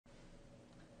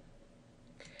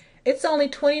It's only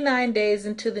 29 days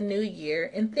into the new year,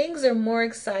 and things are more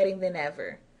exciting than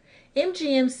ever.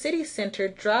 MGM City Center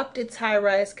dropped its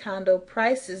high-rise condo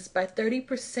prices by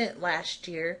 30% last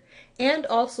year and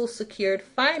also secured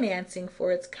financing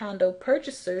for its condo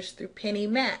purchasers through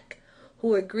PennyMac,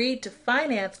 who agreed to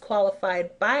finance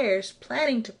qualified buyers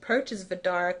planning to purchase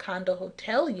Vdara Condo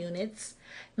Hotel units,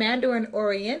 Mandarin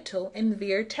Oriental, and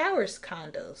Veer Towers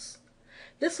condos.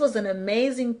 This was an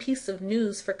amazing piece of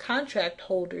news for contract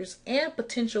holders and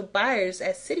potential buyers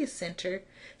at City Center,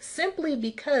 simply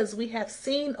because we have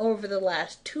seen over the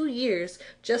last 2 years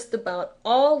just about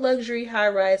all luxury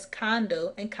high-rise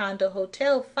condo and condo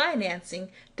hotel financing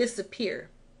disappear.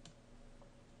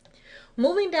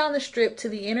 Moving down the strip to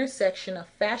the intersection of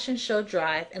Fashion Show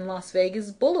Drive and Las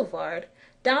Vegas Boulevard,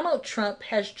 Donald Trump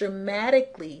has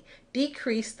dramatically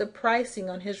decreased the pricing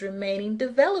on his remaining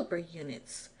developer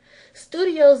units.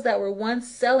 Studios that were once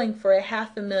selling for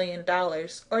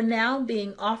 $500,000 are now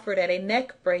being offered at a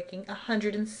neck-breaking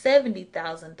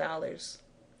 $170,000.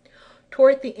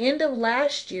 Toward the end of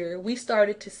last year, we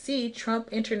started to see Trump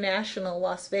International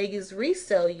Las Vegas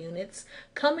resale units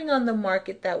coming on the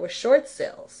market that were short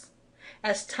sales.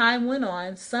 As time went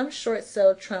on, some short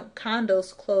sale Trump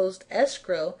condos closed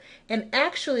escrow, and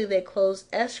actually they closed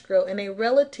escrow in a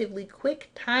relatively quick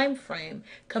time frame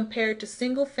compared to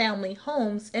single-family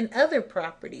homes and other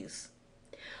properties.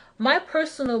 My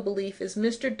personal belief is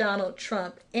Mr. Donald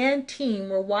Trump and team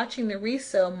were watching the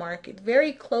resale market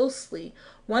very closely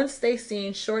once they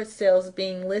seen short sales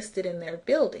being listed in their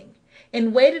building,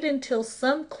 and waited until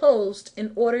some closed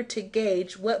in order to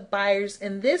gauge what buyers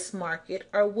in this market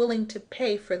are willing to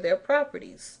pay for their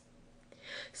properties.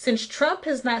 Since Trump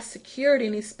has not secured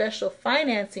any special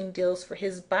financing deals for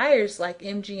his buyers like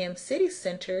MGM City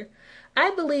Center,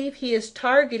 I believe he is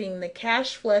targeting the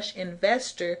cash flush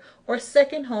investor or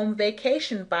second home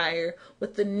vacation buyer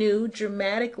with the new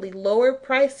dramatically lower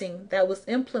pricing that was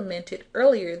implemented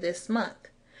earlier this month.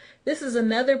 This is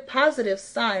another positive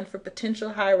sign for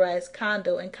potential high-rise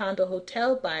condo and condo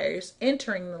hotel buyers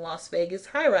entering the Las Vegas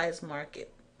high-rise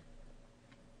market.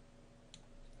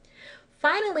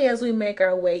 Finally, as we make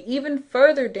our way even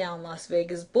further down Las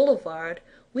Vegas Boulevard,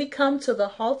 we come to the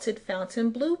halted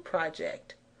Fountainebleau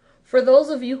project. For those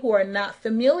of you who are not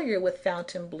familiar with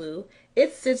Fountainebleau,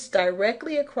 it sits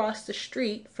directly across the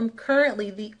street from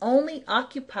currently the only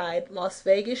occupied Las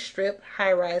Vegas Strip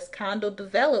high-rise condo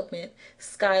development,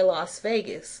 Sky Las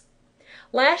Vegas.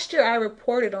 Last year I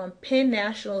reported on Penn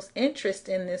National's interest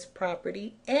in this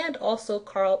property and also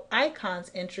Carl Icahn's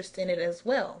interest in it as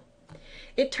well.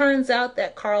 It turns out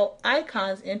that Carl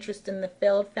Icahn's interest in the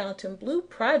failed Fountainebleau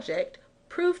project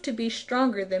proved to be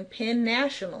stronger than Penn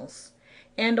National's.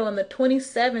 And on the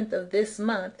 27th of this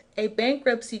month, a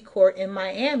bankruptcy court in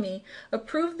Miami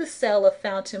approved the sale of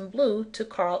Fountainebleau to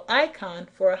Carl Icahn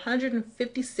for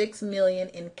 $156 million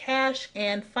in cash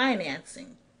and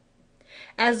financing.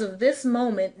 As of this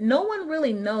moment, no one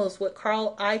really knows what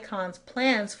Carl Icahn's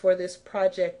plans for this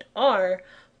project are,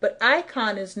 but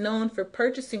Icahn is known for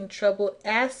purchasing troubled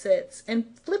assets and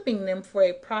flipping them for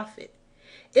a profit.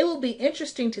 It will be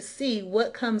interesting to see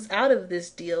what comes out of this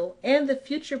deal and the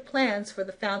future plans for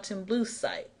the Fountainebleau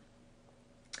site.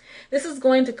 This is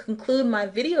going to conclude my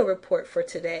video report for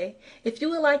today. If you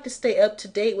would like to stay up to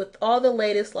date with all the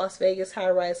latest Las Vegas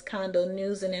high-rise condo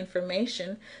news and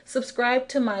information, subscribe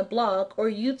to my blog or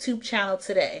YouTube channel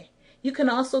today. You can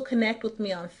also connect with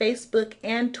me on Facebook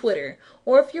and Twitter,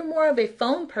 or if you're more of a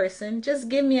phone person, just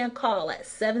give me a call at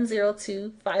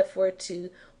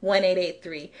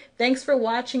 702-542-1883. Thanks for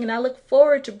watching, and I look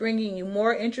forward to bringing you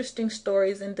more interesting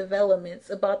stories and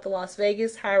developments about the Las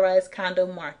Vegas high-rise condo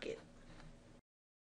market.